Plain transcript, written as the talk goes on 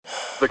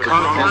The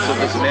contents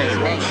of this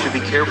manual should be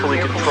carefully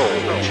controlled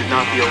and should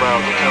not be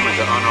allowed to come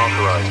into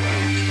unauthorized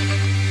hands.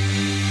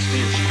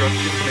 The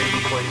instructions may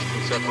be placed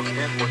in separate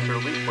pamphlets or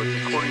leaflets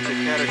according to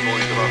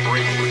categories of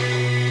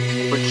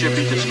operation, but should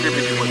be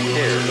distributed with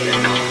care and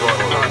not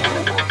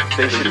broadcast.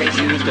 They should be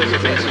used as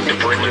a basis of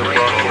radio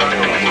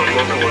broadcasting for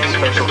local and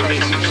special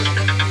cases.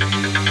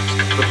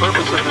 The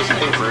purpose of this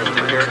paper is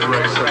to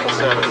characterize simple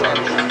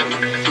sabotage,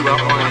 to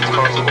outline its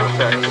possible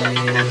effects,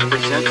 and to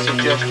present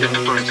suggestions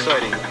for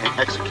inciting and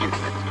executing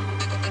it.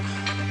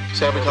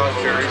 Sabotage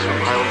varies from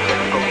highly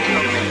technical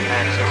key-domain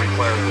acts that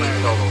require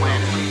detailed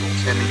planning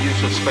and the use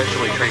of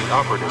specially trained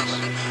operatives,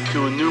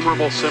 to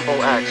innumerable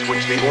simple acts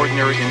which the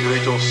ordinary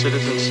individual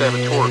citizen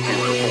saboteur can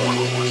perform.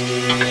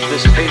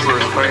 This paper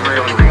is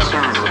primarily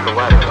concerned with the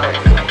latter type.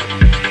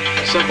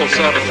 Simple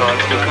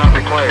sabotage does not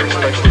require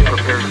specially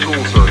prepared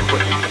tools or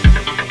equipment.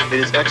 It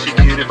is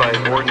executed by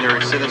an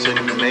ordinary citizen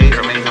who may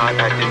or may not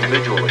act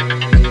individually,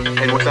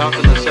 and without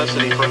the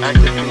necessity for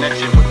active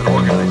connection with an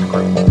organized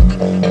group.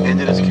 And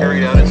it is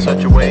carried out in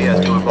such a way as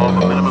to involve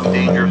a minimum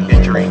danger of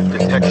injury,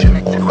 detection,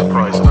 and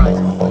reprisal.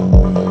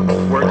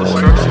 Where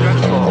destruction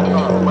is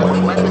involved,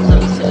 weapons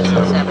of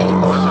citizen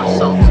saboteurs,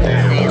 assault,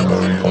 nails,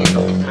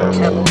 candles,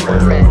 pebbles,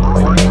 bread,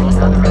 or any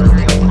other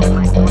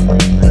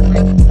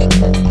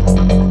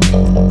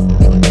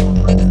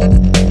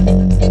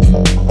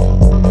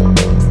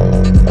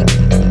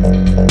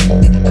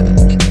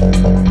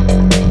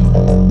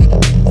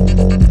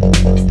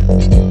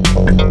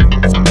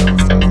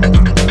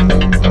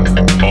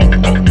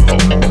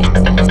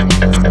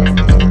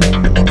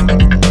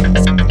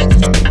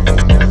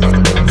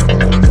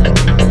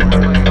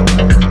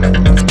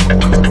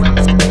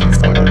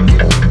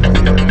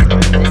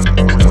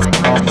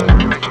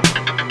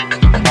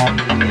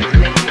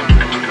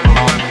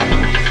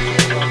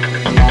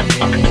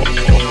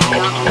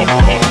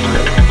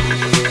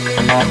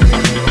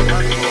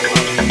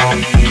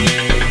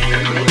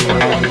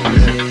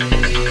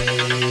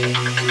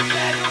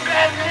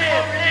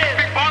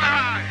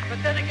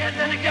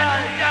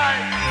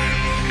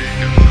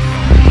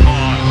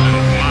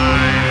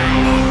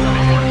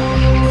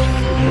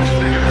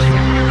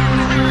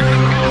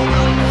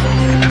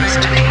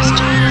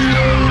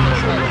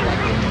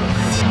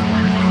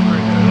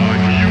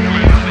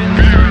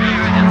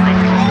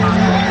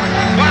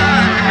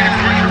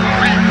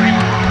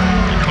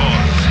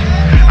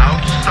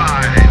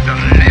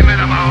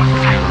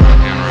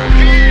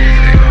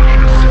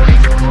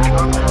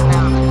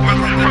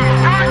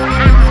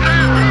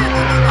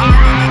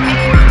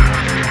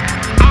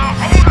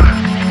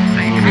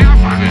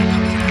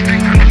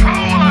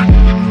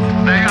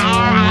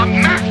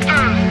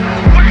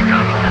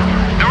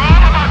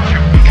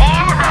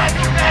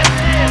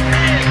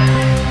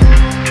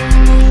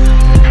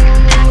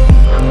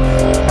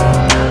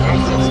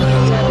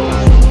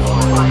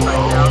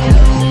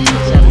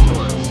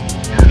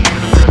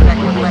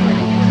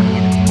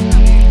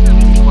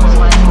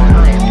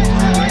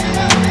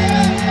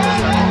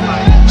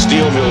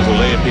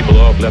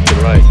left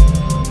and right.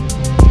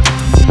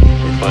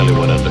 They finally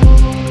went under.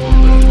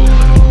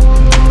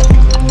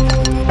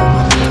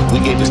 We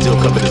gave the steel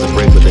companies a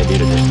break, but they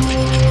needed it.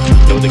 You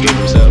know what they gave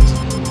themselves?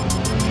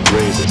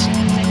 Raises.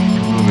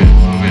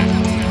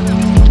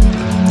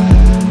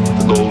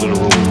 The golden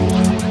rule.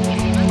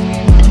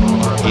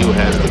 He who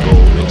has the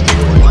gold makes the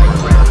gold.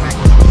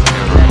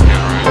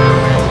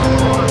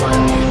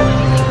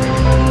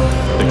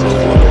 They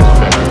closed one of those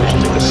factories. They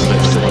should take a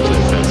sledge to one of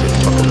their fancy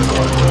fucking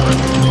cars.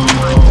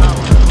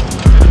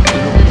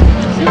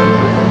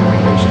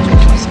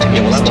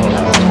 Yeah, well, I'm all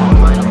out.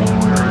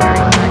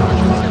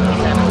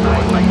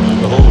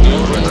 The whole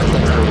deal right now.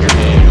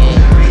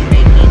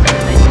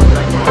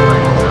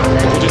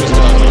 We just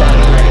start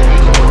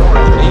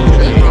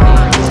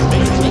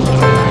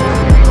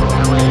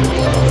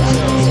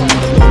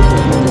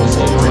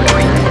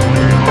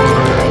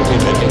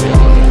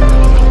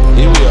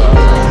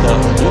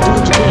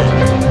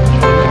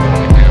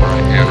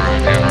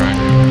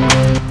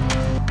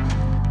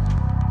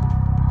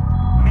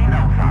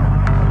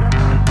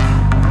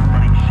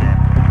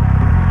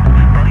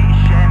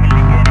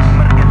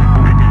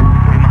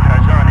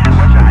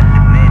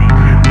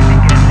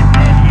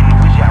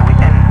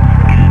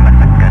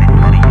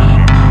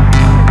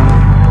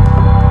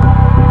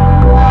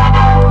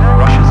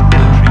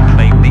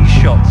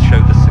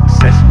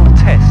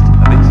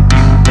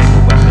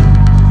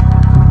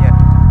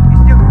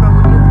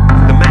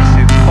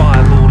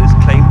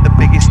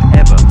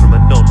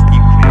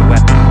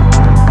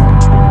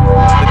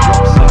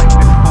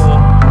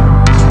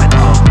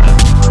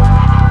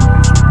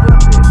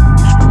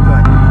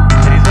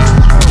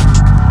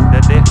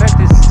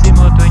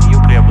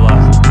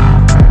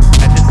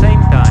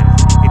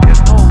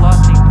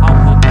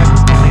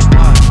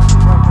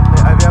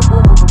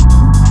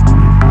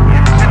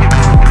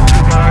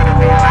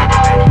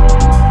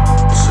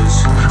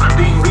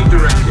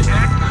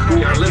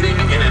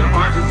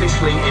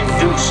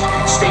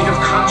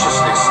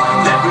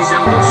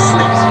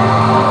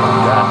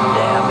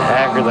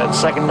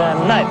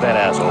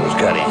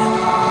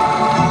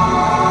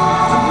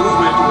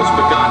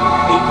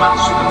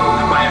months ago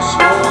by a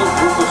small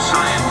group of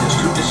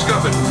scientists who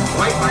discovered,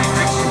 quite by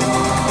accident,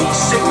 these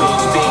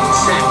signals being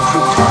sent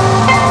through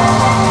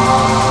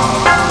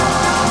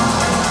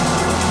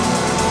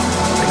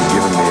It's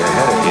giving me a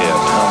headache. Yeah,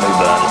 tell me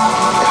about it.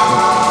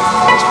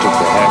 This took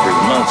the hackers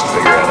months to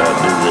figure out how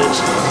to do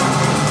this.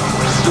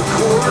 the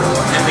poor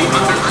and the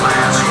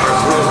underclass are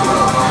growing.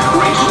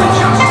 Racial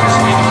justice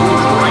and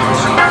human rights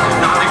are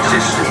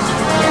non-existent.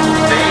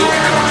 They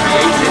have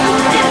created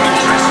a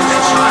repressive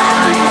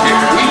society, and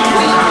we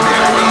are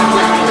their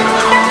unwitting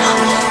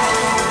accomplices.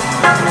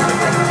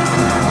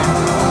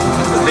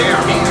 Their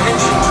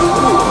intention to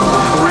rule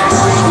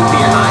rests with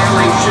the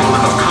annihilation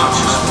of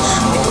consciousness.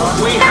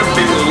 We have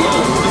been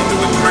lulled into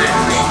a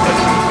trance.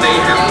 They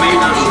have made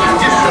us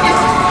indifferent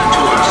to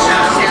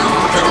ourselves,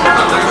 to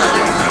others.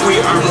 We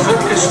are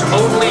focused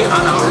only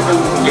on our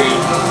own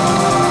gain.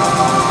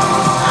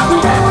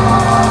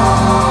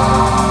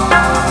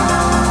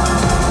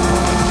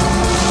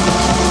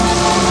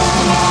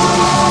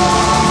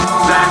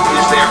 That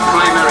is their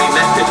primary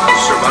method of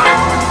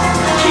survival.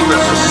 Keep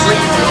us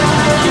asleep,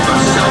 keep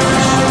us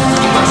selfish,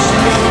 keep us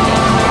paid.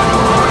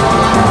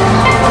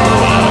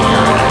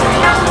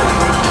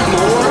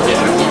 More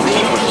people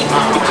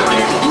are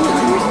behind.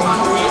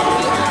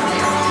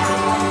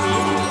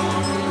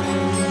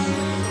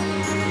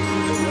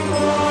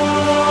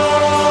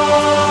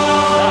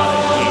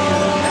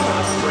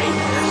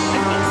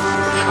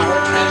 Our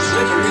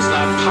transmitter is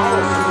not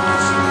powerful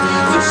enough.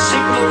 The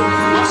signal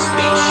must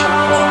be shut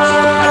off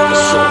at the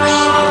source.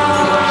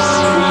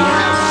 We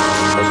have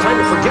It's time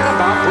to forget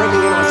about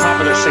breaking in on top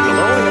of their signal.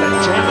 They're only going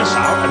to jam us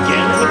out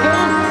again and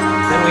again.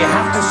 Then we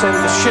have to send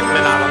the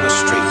shipment out on the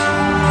street.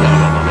 No.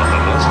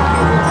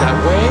 That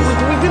way,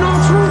 we've been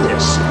all through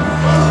this.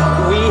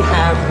 We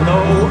have no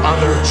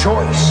other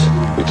choice.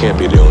 We can't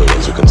be the only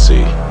ones who can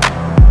see.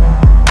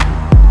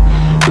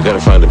 We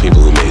gotta find the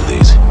people who made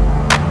these.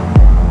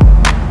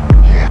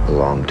 A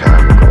long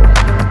time ago,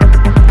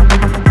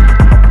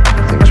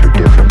 things were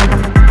different.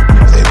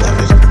 They love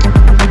it.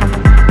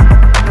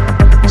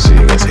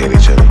 Seeing us hate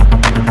each other.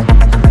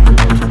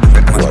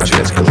 Watching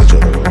us kill each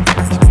other.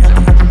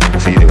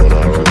 Feeding on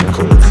our own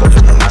cold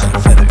fucking hearts.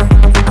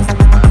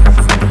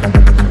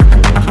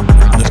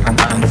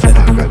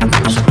 I've got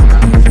news for you.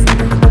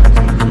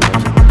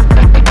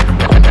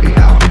 I'll be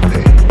out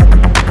today.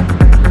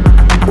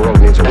 The world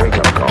needs a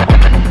wake-up call.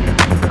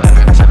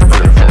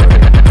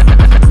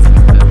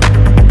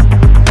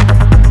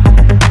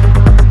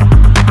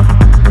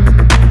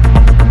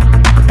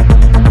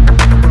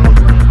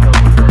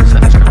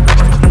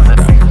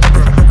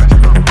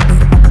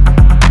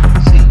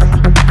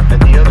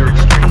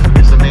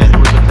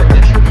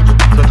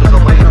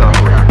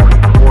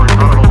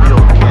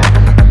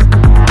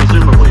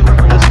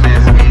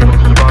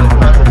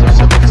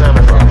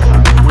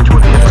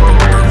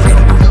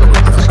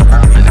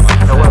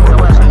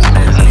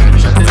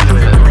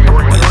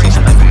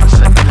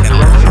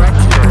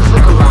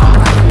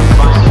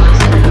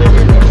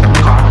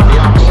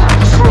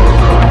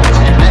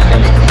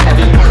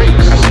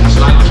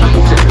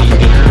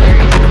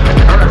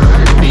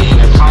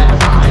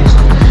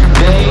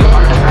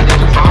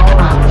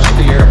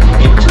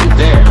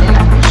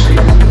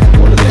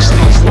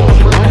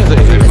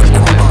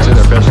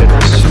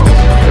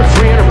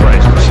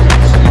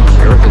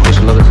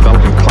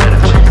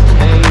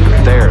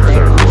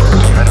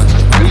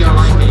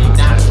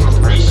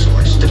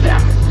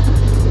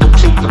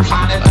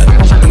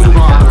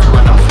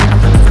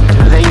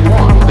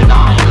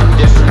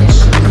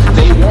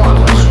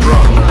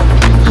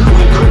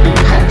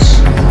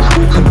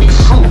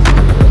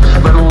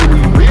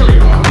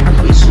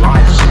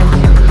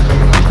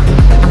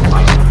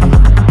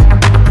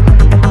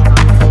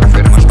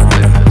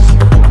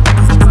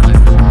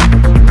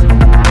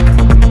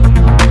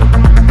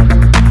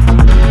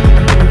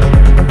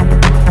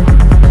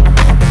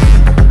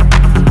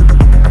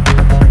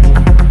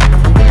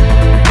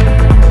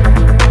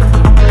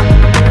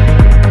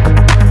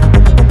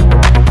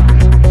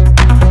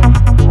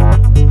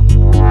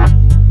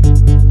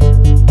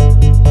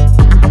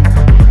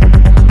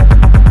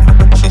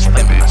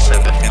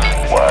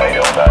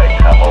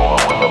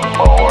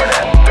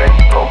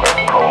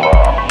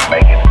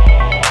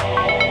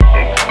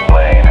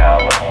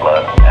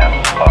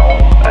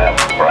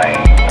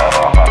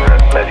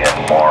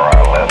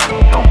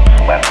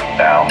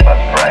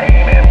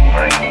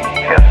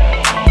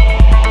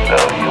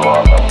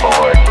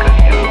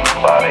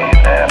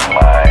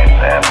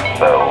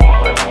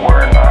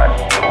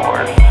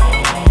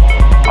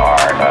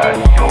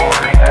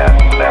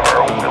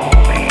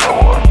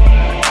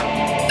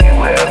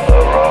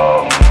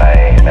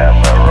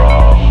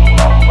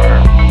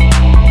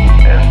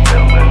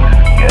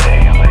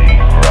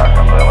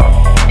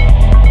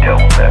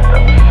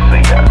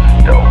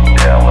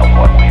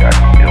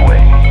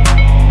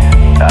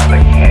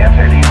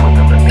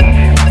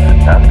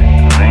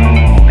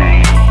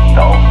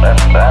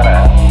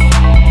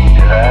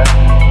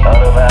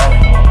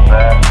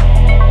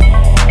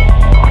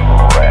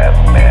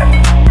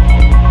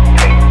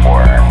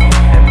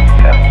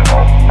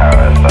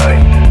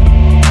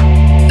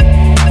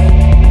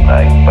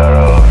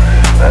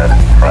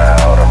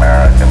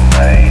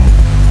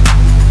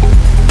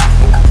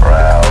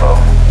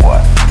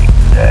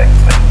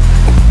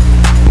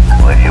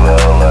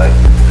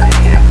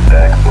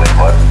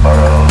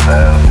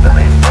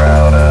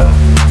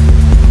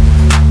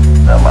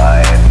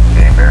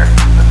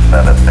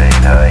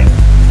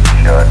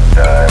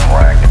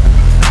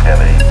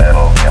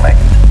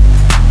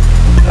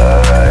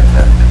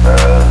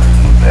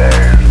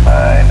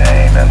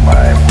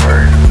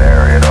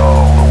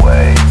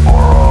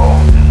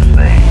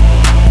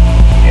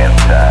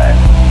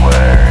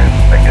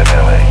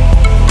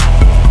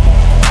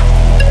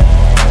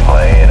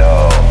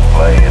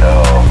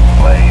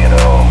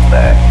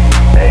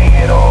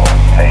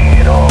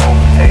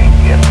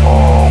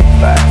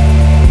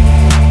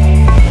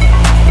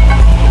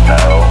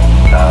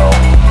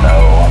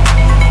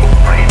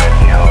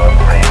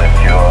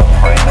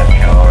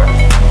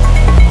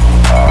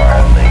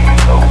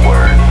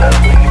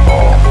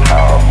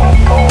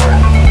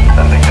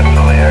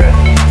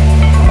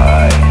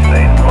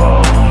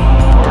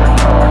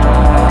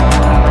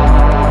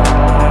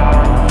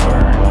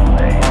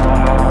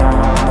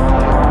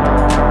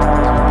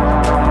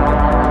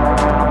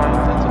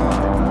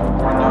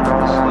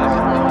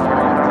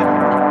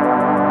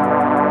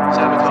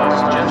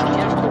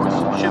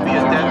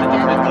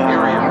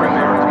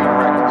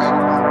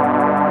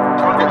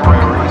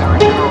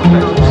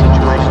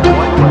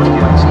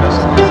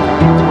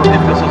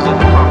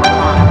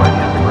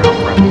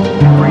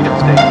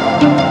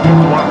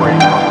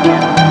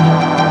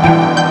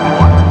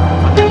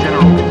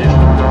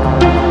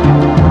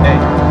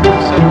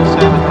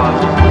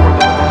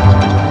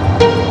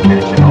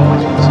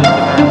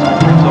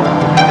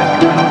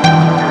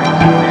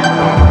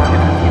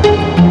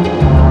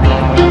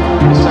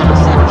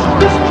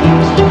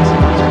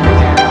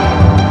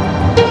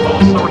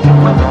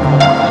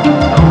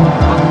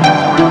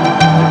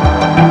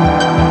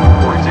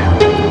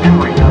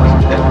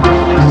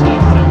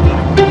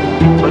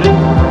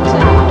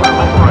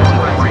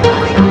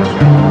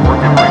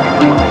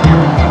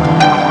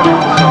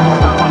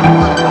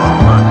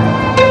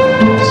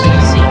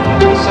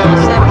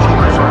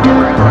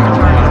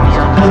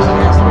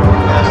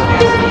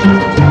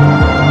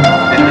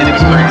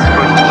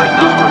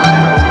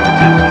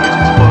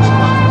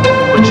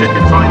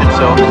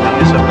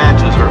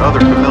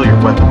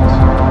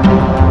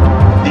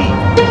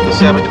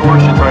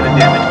 saboteurs should try to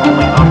damage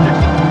only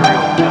objects and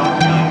materials known to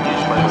be in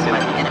use by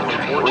the enemy.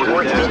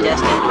 Or to be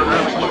destined for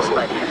permanent use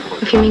by the enemy.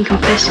 If you mean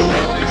confessing,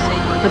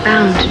 we're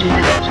bound to do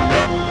that.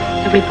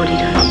 Everybody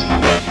does.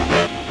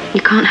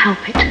 You can't help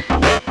it. I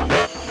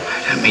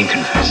don't mean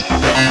confessing.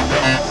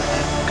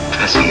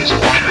 Confessing is a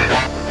betrayal.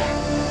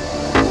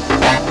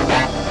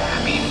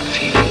 I mean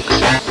feelings.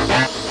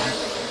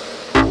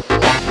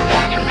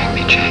 You can make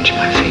me change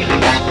my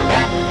feelings.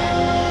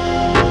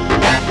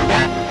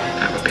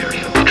 That would be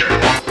real betrayal.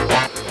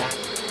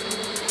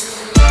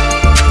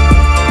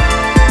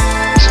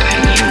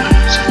 Staying human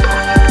is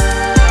important.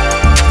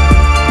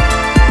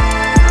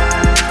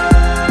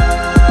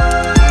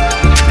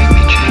 You can make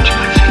me change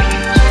my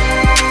feelings.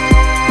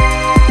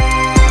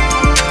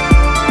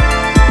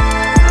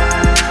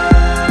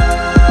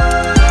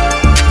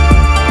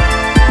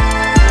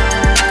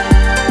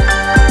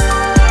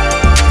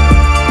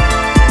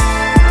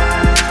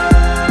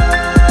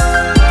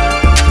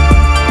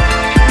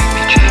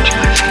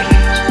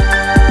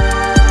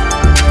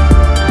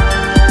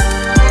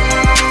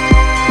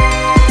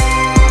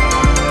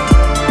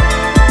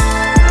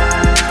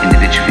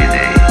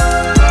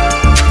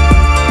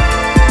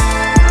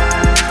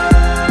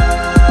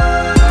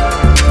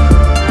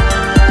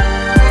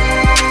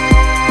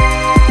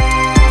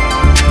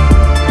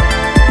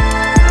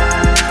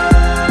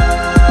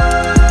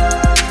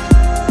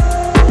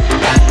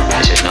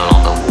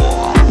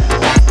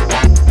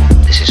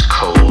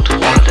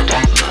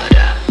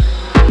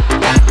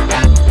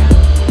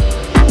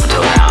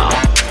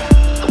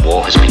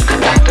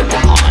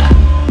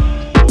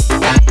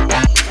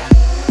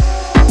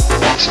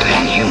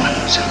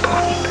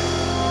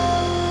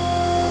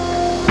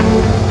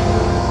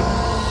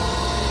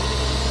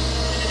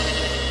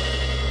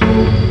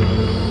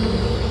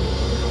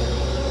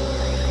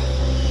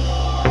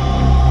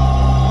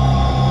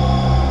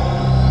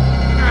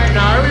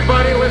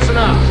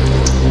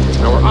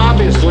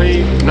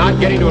 Obviously, not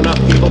getting to enough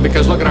people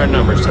because look at our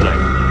numbers tonight.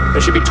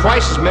 There should be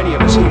twice as many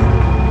of us here.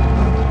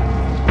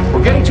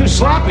 We're getting too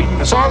sloppy.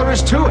 That's all there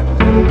is to it.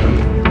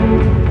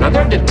 Now,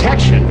 their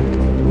detection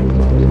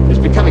is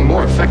becoming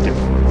more effective.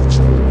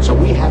 So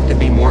we have to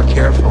be more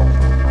careful.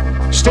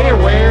 Stay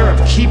aware of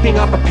keeping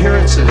up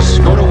appearances.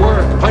 Go to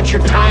work. Punch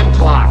your time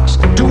clocks.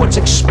 Do what's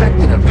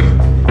expected of you.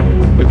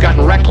 We've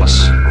gotten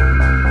reckless.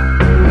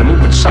 And the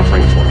movement's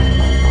suffering for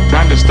it.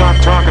 Time to stop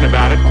talking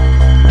about it.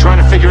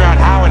 Trying to figure out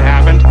how it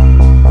happened.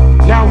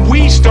 Now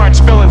we start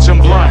spilling some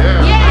blood.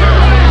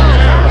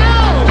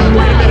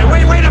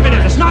 Wait a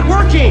minute, it's not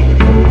working!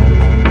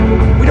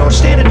 We don't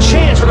stand a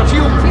chance with a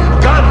few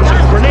guns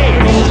and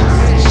grenades.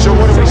 So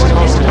what are we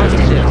supposed to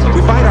do?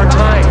 We bide our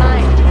time.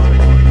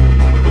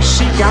 We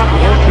seek out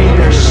and locate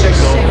their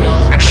signal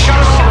and shut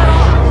it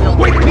off!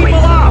 Wake people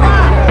up!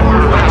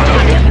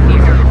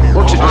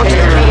 Works at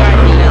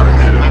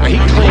Taylor. He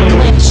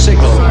claimed the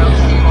signal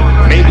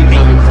may be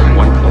coming from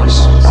one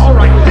place. All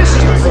right, this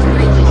is the thing.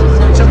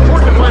 It's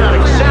important to find out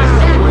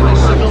exactly where the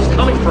signal's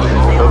coming from.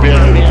 We'll be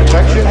under the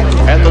protection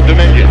and the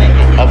dominion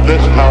of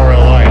this power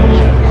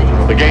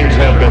alliance. The gains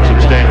have been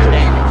substantial,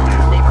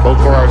 both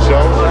for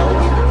ourselves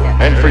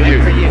and for you.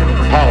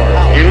 Power,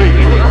 elite,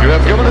 you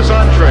have given us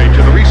entree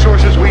to the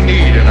resources we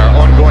need in our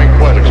ongoing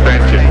quest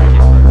expansion.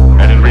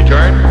 And in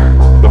return,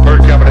 the per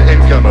capita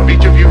income of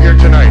each of you here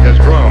tonight has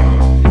grown,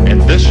 in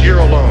this year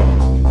alone,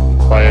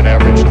 by an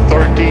average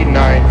 39%.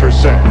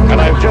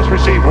 And I have just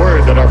received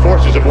word that our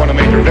forces have won a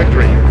major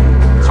victory.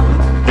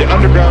 The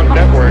underground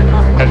network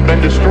has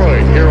been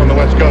destroyed here on the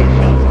West Coast.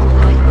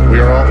 We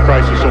are off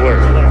crisis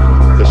alert.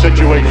 The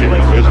situation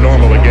is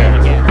normal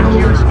again.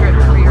 Secure strip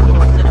 3 or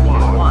 4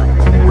 centimeter wide.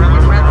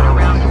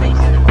 Around the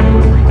base.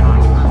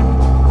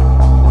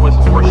 Was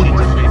 4 sheets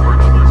of paper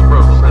with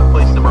ropes and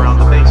placed them around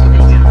the base of the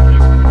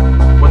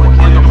cannon. When the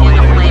candle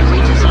flame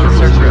Reaches the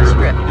encircling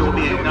strip. it will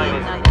be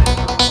ignited.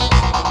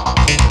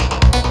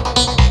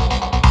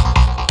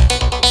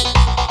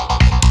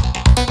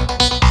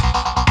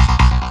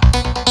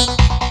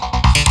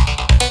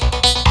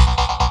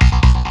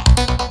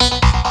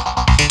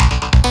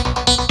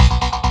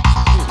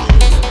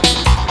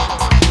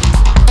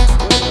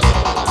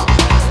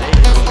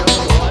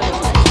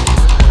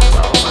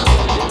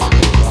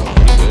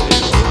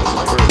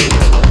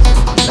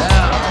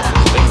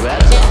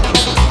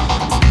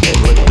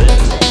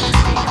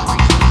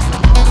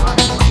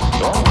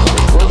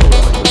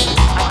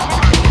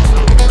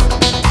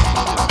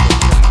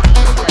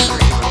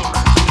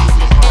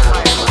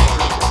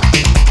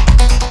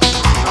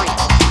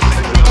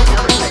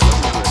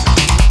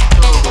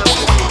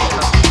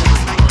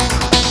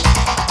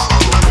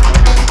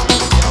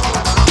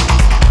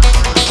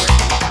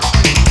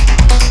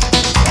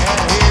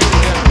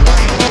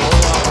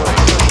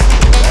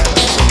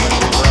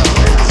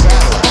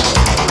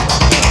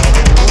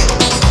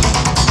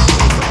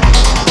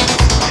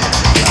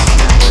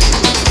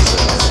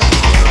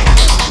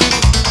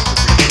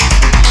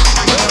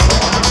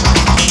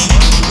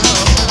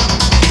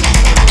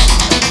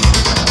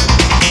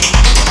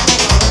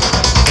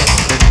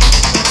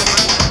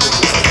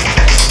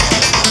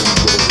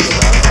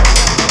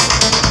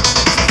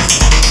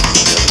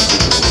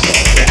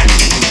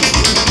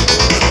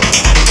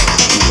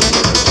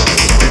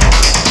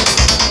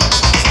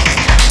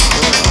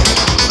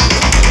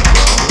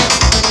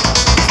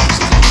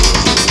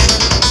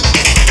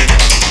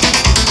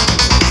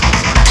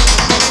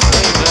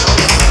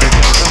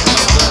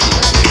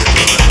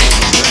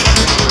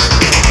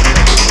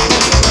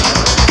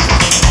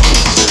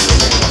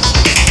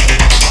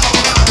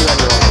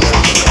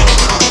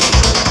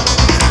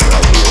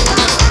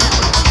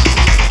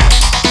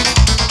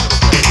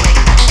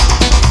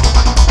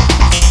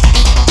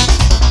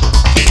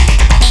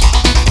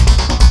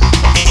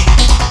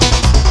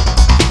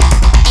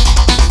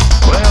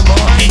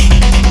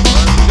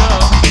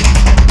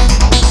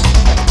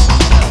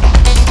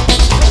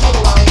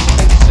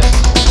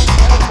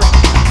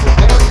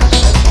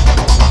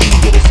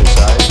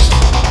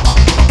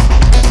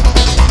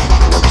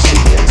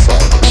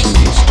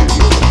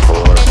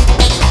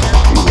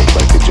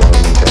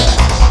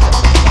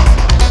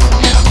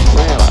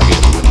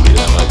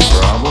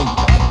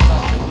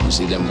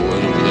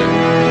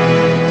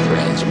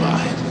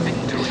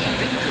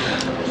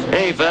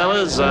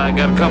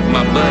 couple of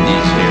my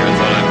buddies here.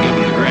 Thought I'd give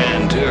them the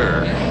grand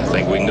tour.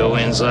 Think we can go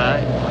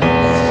inside?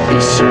 Be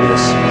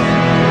serious.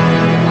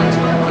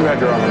 You have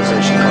your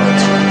organization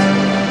cards.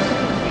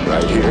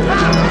 Right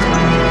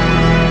here.